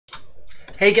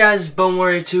Hey guys, Bone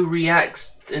Warrior 2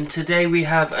 reacts, and today we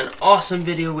have an awesome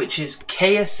video which is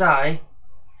KSI.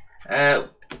 It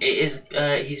is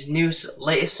his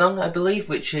latest song, I believe,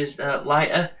 which is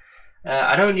Lighter.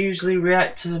 I don't usually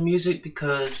react to music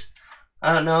because,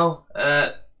 I don't know,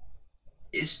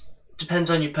 it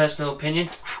depends on your personal opinion.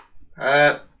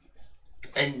 I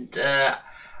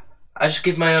just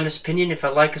give my honest opinion. If I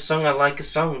like a song, I like a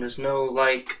song.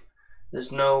 There's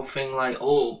no thing like,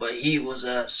 oh, but he was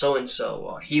so-and-so,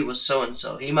 or he was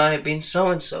so-and-so. He might have been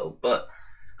so-and-so, but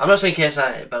I'm not saying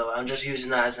KSI, by the way. I'm just using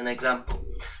that as an example.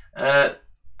 I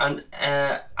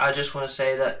just want to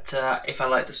say that if I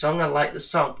like the song, I like the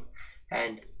song.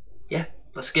 And, yeah,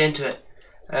 let's get into it.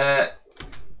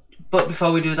 But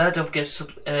before we do that, don't forget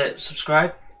to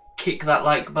subscribe, kick that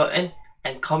like button,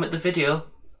 and comment the video.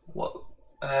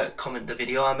 Comment the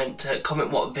video. I meant to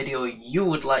comment what video you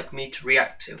would like me to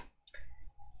react to.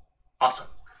 Awesome.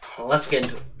 Let's get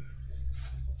into it.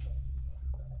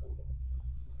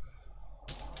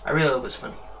 I really hope it's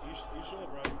funny. You sure,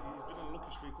 bro? He's been on a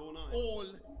lucky streak all night. All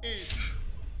in.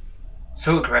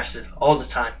 So aggressive all the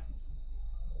time.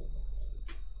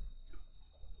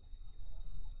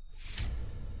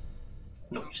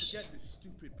 Nice. Forget this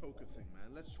stupid poker thing,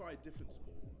 man. Let's try a different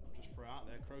sport. Just throw out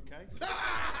there, croquet.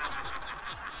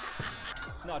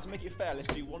 No, to make it fair, let's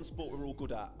do one sport we're all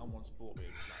good at and one sport we're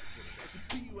I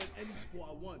can beat you at any sport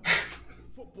I want.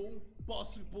 Football,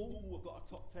 basketball. Ooh, I've got a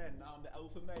top 10. Now I'm the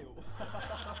alpha male.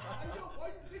 Hey, yo, why are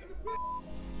you taking the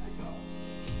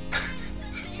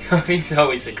piss? He's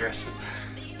always aggressive.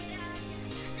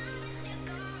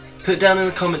 Put down in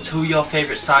the comments who your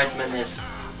favourite sideman is.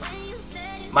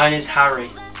 Mine is Harry.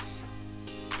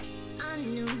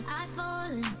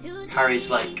 Harry's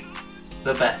like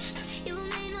the best.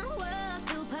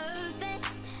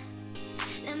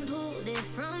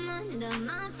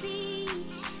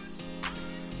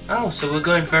 Oh, so we're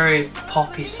going very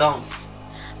poppy song.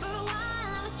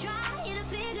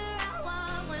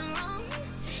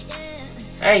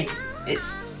 Hey,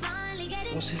 it's...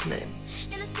 what's his name?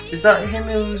 Is that him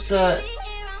who's...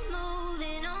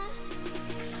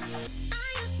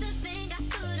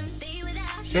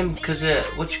 It's him, because,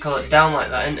 what you call it, down like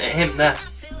that, isn't it? Him there.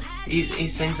 He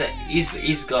sings it.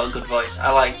 He's got a good voice.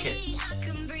 I like it.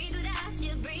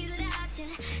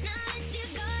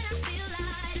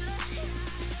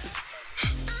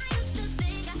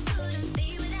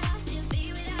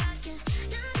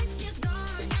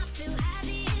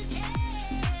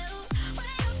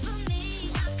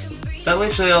 Is that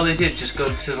literally all they did? Just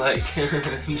go to like,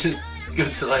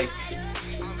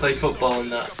 play football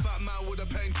and that.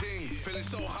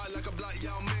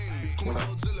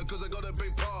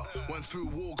 Went through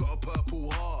war, got a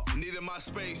purple heart. Needed my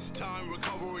space, time,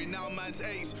 recovery. Now man's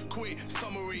ace. Quit,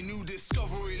 summary, new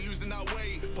discovery. Losing that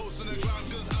weight. Post on the ground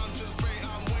cause I'm just great.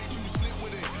 I'm way too slick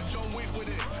with it. John Wick with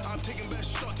it. I'm taking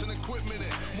best shots and equipment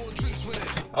it. More drinks with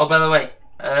it. Oh, by the way,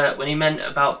 when he meant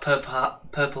about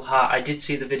purple heart, I did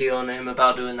see the video on him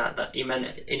about doing that he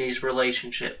meant in his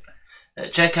relationship.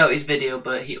 Check out his video,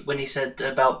 but when he said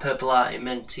about purple heart, it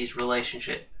meant his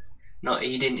relationship. Not,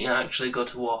 he didn't actually go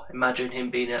to war. Imagine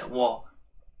him being at war.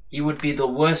 He would be the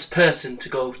worst person to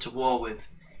go to war with.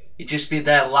 He'd just be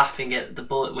there laughing at the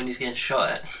bullet when he's getting shot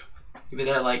at. He'd be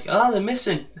there like, oh, they're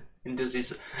missing, and does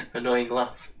his annoying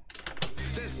laugh.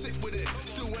 They're sick with it.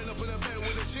 Still went up in a bed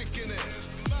with a chick in it.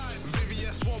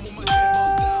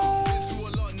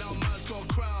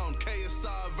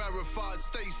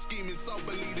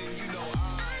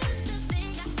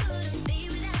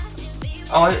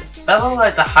 Oh, that looked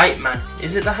like the hype man.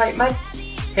 Is it the hype man?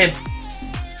 Him?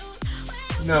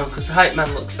 No, because the hype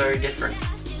man looks very different.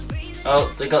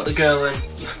 Oh, they got the girl in.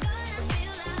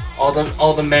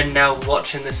 all the men now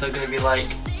watching this are going to be like,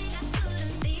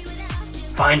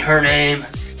 find her name.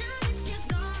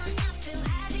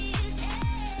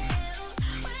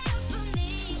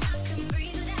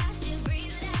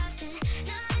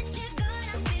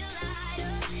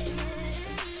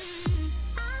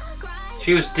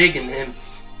 She was digging him.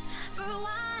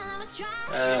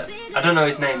 I don't know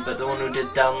his name, but the one who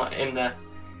did down like him there.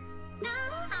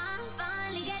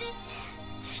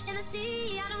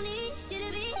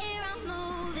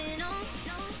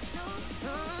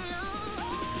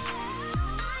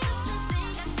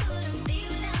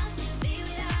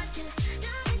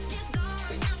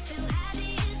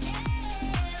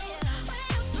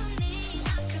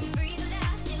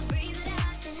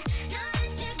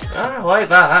 Ah, I like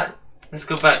that. Let's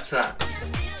go back to that.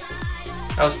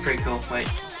 That was pretty cool. Wait,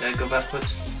 did I go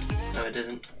backwards? No, I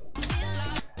didn't.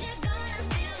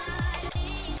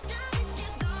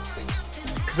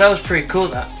 Because that was pretty cool,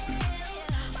 that.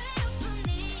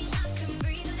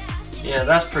 Yeah,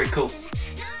 that's pretty cool.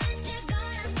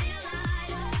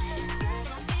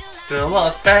 Doing a lot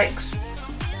of effects.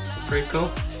 Pretty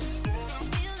cool.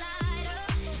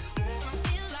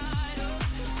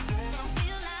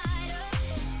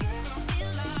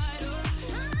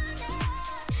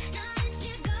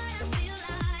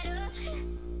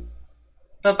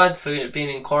 Not bad for being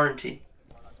in quarantine.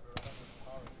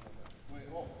 Wait,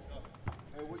 oh.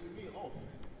 Hey, what you mean, oh?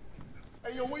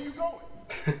 Hey, yo, where you going?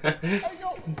 Hey,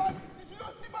 yo, man, did you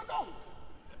not see my dog?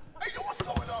 Hey, yo, what's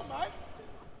going on, man?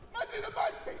 Man did a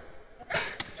bad thing.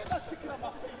 Get that chicken out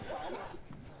my face, man.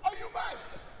 Are you mad?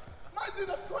 Man did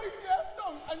a crazy ass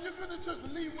dog, and you're gonna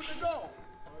just leave with the dog.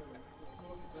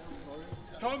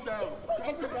 Calm down.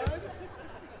 Calm down, man.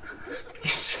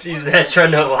 He's there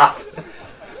trying to laugh.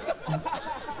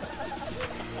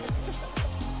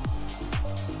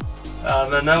 Oh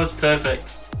man, that was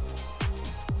perfect.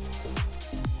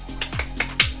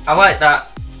 I like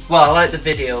that. Well, I like the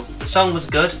video. The song was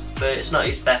good, but it's not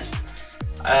his best.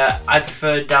 I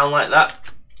prefer Down Like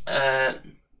That.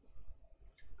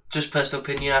 Just personal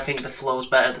opinion, I think the flow's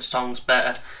better, the song's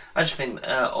better. I just think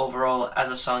overall,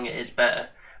 as a song, it is better.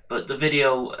 But the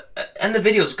video, and the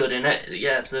video's good in it.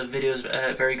 Yeah, the video's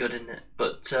very good in it.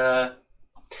 But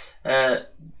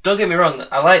don't get me wrong,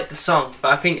 I like the song,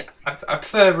 but I think I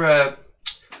prefer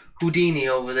Houdini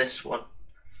over this one.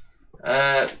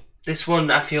 This one,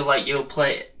 I feel like you'll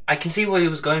play. I can see what he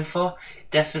was going for.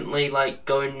 Definitely like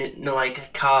going in like a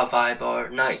car vibe or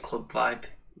a nightclub vibe.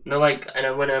 No, like,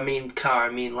 and when I mean car,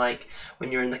 I mean like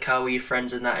when you're in the car with your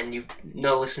friends and that, and you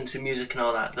listen to music and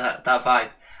all that. That vibe.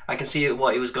 I can see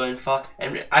what he was going for,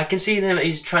 and I can see them.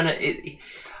 He's trying to.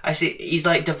 I see he's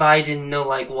like dividing,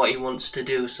 like what he wants to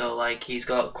do. So like he's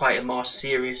got quite a more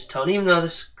serious tone, even though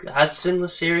this has similar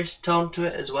serious tone to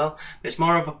it as well. But it's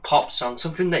more of a pop song,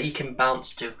 something that you can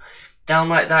bounce to. Down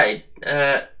Like That,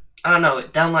 I don't know.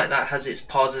 Down Like That has its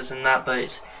pauses and that,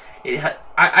 but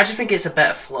I just think it's a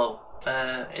better flow.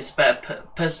 It's better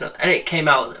personal, and it came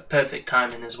out at perfect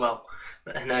timing as well.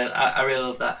 And I really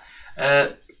love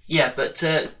that. Yeah, but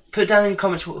put down in the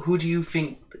comments who do you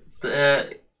think.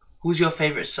 Who's your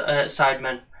favourite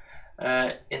sideman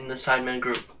in the sideman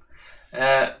group?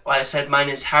 Like I said, mine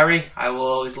is Harry. I will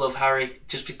always love Harry,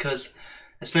 just because,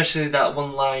 especially that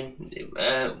one line.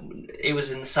 It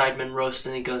was in the sideman roast,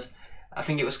 and he goes, I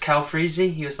think it was Cal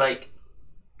Freezy. He was like,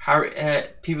 Harry.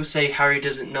 People say Harry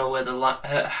doesn't know where the line.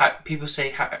 People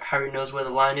say Harry knows where the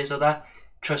line is, or that.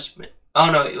 Trust me. Oh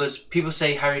no, it was people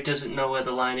say Harry doesn't know where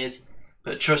the line is,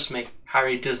 but trust me,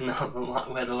 Harry does know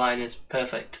where the line is.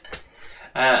 Perfect.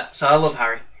 So I love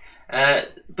Harry.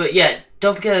 But yeah,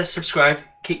 don't forget to subscribe,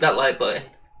 click that like button,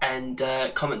 and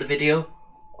comment the video.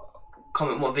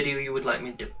 Comment what video you would like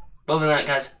me to do. But other than that,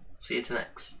 guys, see you to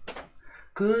next.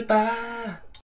 Goodbye.